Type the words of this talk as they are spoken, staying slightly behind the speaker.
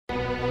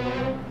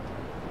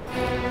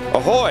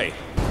Ahoy!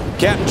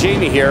 Captain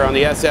Jamie here on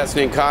the SS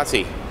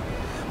Ninkasi.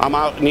 I'm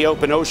out in the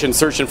open ocean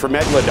searching for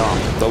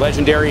Megalodom, the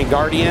legendary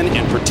guardian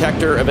and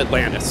protector of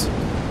Atlantis.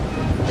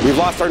 We've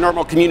lost our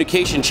normal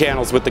communication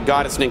channels with the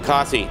goddess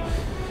Ninkasi,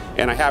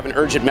 and I have an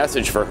urgent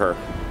message for her.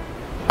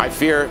 I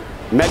fear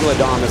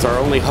Megalodom is our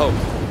only hope.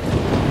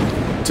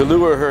 To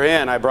lure her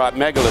in, I brought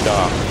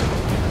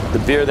Megalodom, the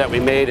beer that we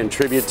made in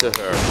tribute to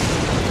her.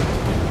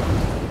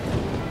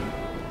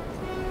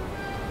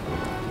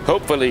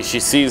 Hopefully she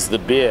sees the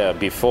beer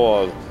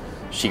before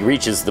she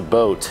reaches the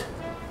boat.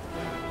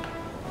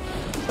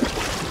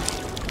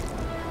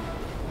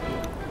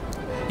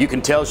 You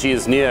can tell she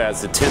is near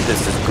as the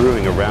tempest is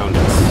brewing around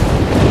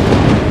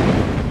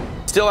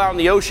us. Still out in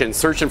the ocean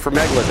searching for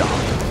Megalodom.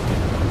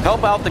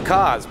 Help out the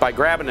cause by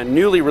grabbing a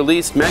newly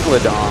released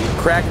Megalodom,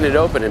 cracking it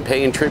open and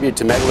paying tribute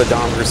to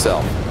Megalodom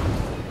herself.